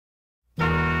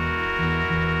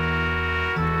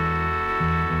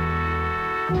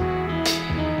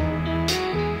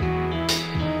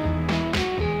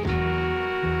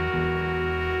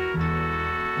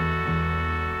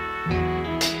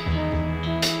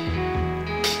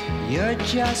You're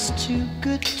just too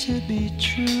good to be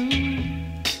true.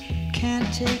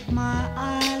 Can't take my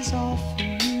eyes off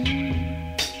of you.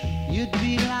 You'd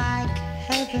be like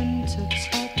heaven to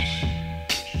touch.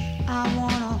 I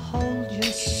wanna hold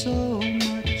you so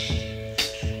much.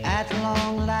 At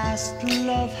long last,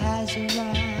 love has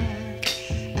arrived,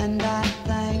 and I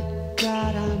thank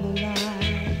God I'm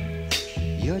alive.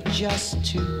 You're just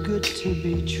too good to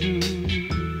be true.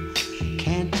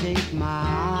 Can't take my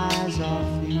eyes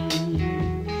off you.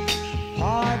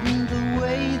 Pardon the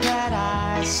way that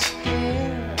I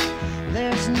stare.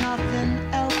 There's nothing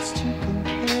else to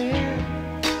compare.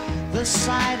 The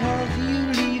sight of you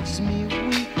leaves me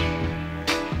weak.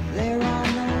 There are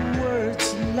no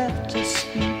words left to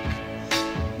speak.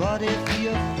 But if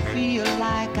you feel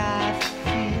like I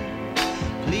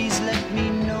feel, please let me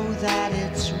know that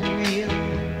it's real.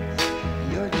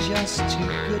 You're just too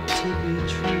good to be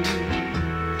true.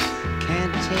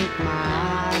 Can't take my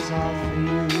eyes off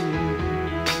you.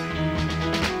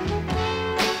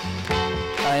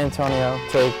 I, Antonio,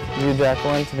 take you,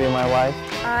 Jacquelyn, to be my wife.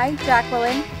 I,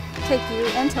 Jacquelyn, take you,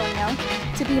 Antonio,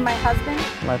 to be my husband,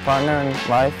 my partner in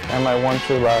life, and my one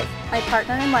true love. my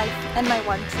partner in life, and my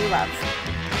one true love.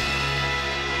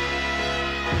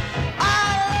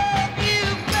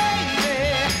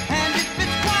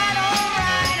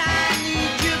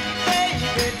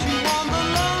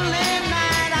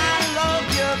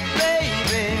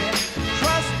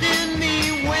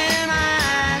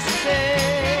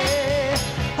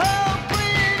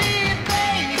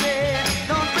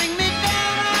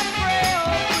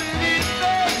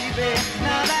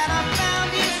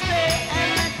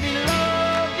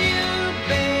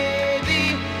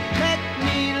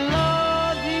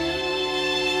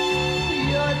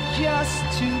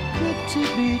 Just too good to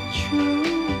be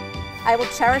true. I will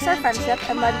cherish our friendship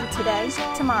and love you today,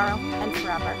 tomorrow, and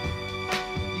forever.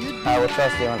 I will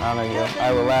trust you and honor you.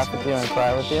 I will laugh with you and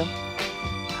cry with you.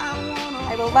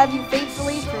 I will love you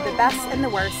faithfully through the best and the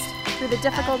worst, through the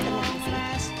difficult and the easy.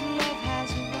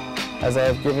 As I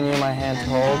have given you my hand to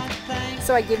hold,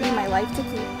 So I give you my life to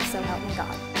keep, so help me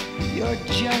God. You're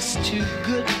just too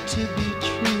good to be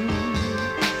true.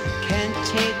 Can't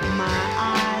take my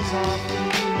eyes off